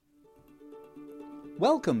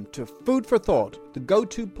Welcome to Food for Thought, the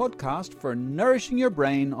go-to podcast for nourishing your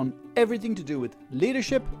brain on everything to do with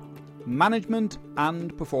leadership, management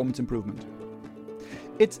and performance improvement.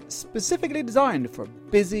 It's specifically designed for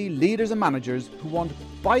busy leaders and managers who want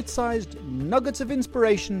bite-sized nuggets of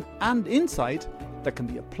inspiration and insight that can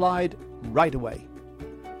be applied right away.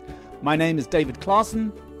 My name is David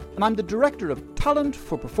Clausen and I'm the Director of Talent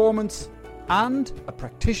for Performance and a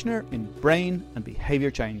practitioner in brain and behaviour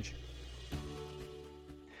change.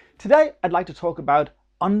 Today, I'd like to talk about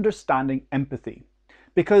understanding empathy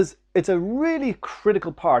because it's a really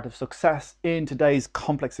critical part of success in today's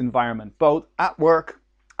complex environment, both at work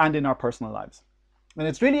and in our personal lives. And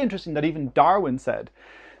it's really interesting that even Darwin said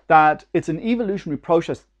that it's an evolutionary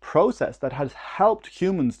process that has helped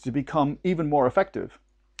humans to become even more effective,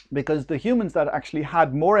 because the humans that actually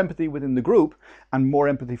had more empathy within the group and more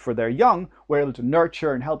empathy for their young were able to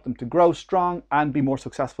nurture and help them to grow strong and be more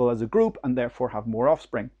successful as a group and therefore have more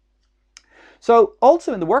offspring. So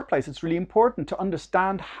also in the workplace, it's really important to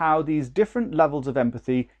understand how these different levels of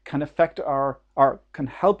empathy can affect can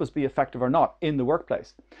help us be effective or not in the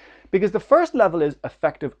workplace. Because the first level is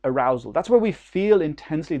affective arousal. That's where we feel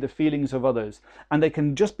intensely the feelings of others, and they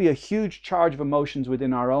can just be a huge charge of emotions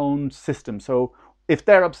within our own system. So if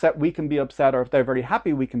they're upset, we can be upset, or if they're very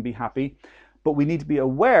happy, we can be happy. But we need to be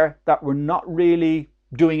aware that we're not really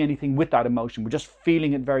doing anything with that emotion. We're just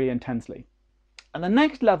feeling it very intensely. And the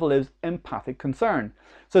next level is empathic concern.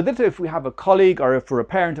 So that if we have a colleague or if we're a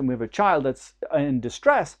parent and we have a child that's in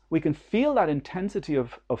distress, we can feel that intensity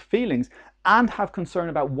of feelings and have concern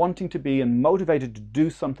about wanting to be and motivated to do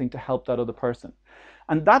something to help that other person.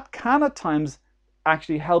 And that can at times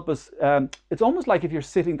actually help us. It's almost like if you're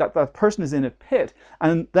sitting, that person is in a pit,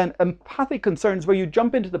 and then empathic concern is where you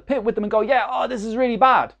jump into the pit with them and go, this is really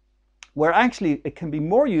bad. Where actually it can be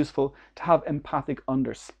more useful to have empathic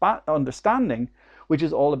understanding, which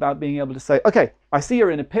is all about being able to say, okay, I see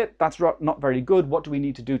you're in a pit, that's not very good, what do we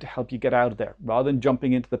need to do to help you get out of there, rather than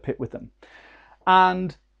jumping into the pit with them.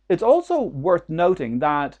 And it's also worth noting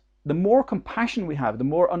that the more compassion we have, the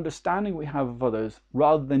more understanding we have of others,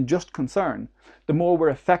 rather than just concern, the more we're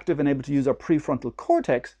effective and able to use our prefrontal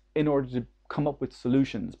cortex in order to come up with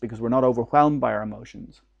solutions, because we're not overwhelmed by our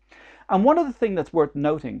emotions. And one other thing that's worth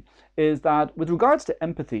noting is that with regards to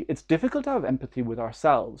empathy, it's difficult to have empathy with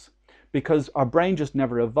ourselves because our brain just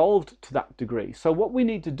never evolved to that degree. So what we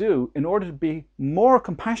need to do in order to be more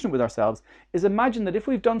compassionate with ourselves is imagine that if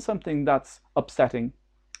we've done something that's upsetting,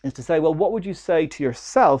 is to say, well, what would you say to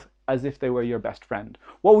yourself as if they were your best friend?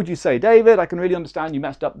 What would you say? David, I can really understand you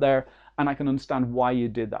messed up there, and I can understand why you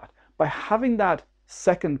did that. By having that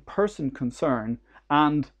second person concern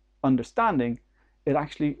and understanding, it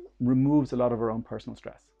actually removes a lot of our own personal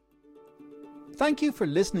stress. Thank you for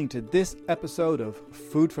listening to this episode of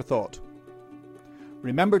Food for Thought.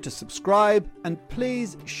 Remember to subscribe and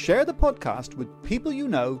please share the podcast with people you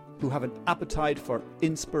know who have an appetite for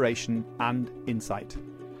inspiration and insight.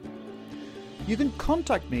 You can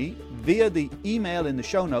contact me via the email in the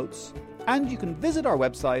show notes, and you can visit our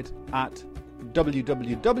website at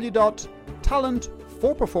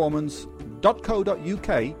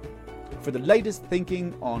www.talentforperformance.co.uk for the latest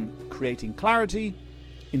thinking on creating clarity,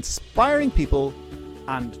 inspiring people,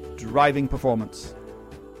 and driving performance.